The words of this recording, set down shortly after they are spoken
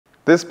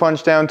This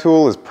punch-down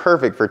tool is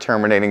perfect for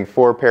terminating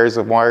 4 pairs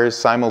of wires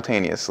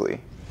simultaneously.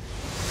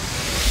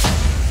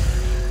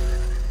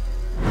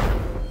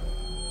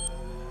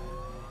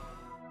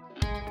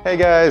 Hey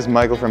guys,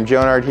 Michael from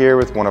Jonard here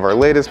with one of our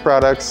latest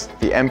products,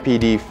 the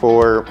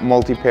MPD-4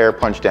 multi-pair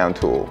punch-down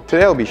tool.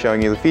 Today I'll be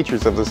showing you the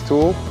features of this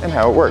tool and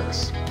how it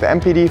works. The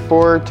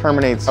MPD-4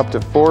 terminates up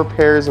to 4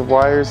 pairs of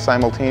wires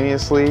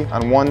simultaneously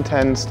on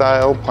 110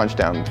 style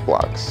punch-down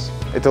blocks.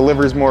 It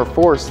delivers more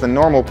force than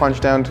normal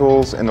punch-down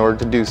tools in order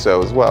to do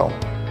so as well.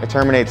 It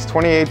terminates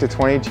 28 to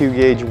 22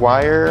 gauge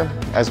wire,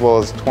 as well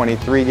as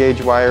 23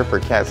 gauge wire for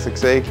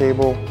CAT6A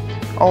cable,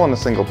 all in a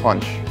single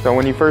punch. So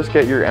when you first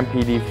get your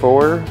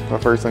MPD-4, the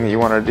first thing that you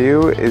want to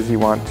do is you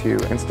want to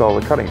install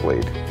the cutting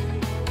blade.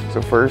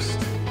 So first,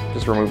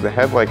 just remove the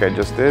head like I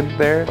just did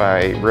there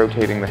by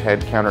rotating the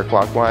head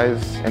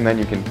counterclockwise, and then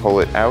you can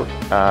pull it out.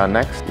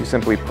 Next, you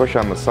simply push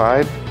on the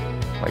side,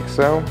 like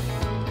so.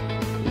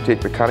 You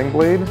take the cutting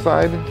blade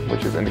side,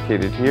 which is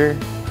indicated here,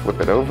 flip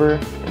it over,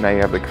 and now you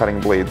have the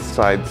cutting blade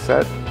side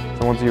set.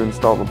 So once you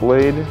install the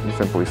blade, you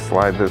simply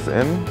slide this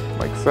in,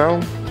 like so.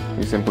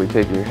 You simply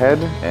take your head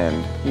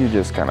and you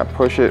just kind of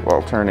push it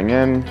while turning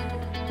in.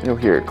 You'll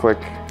hear it click.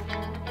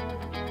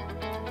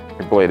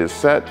 Your blade is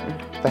set.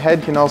 The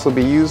head can also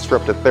be used for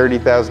up to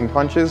 30,000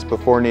 punches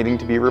before needing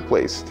to be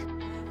replaced.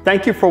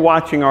 Thank you for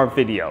watching our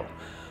video.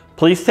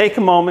 Please take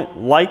a moment,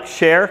 like,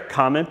 share,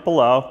 comment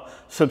below,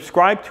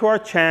 subscribe to our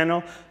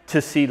channel to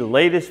see the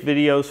latest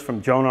videos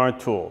from Jonard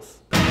Tools.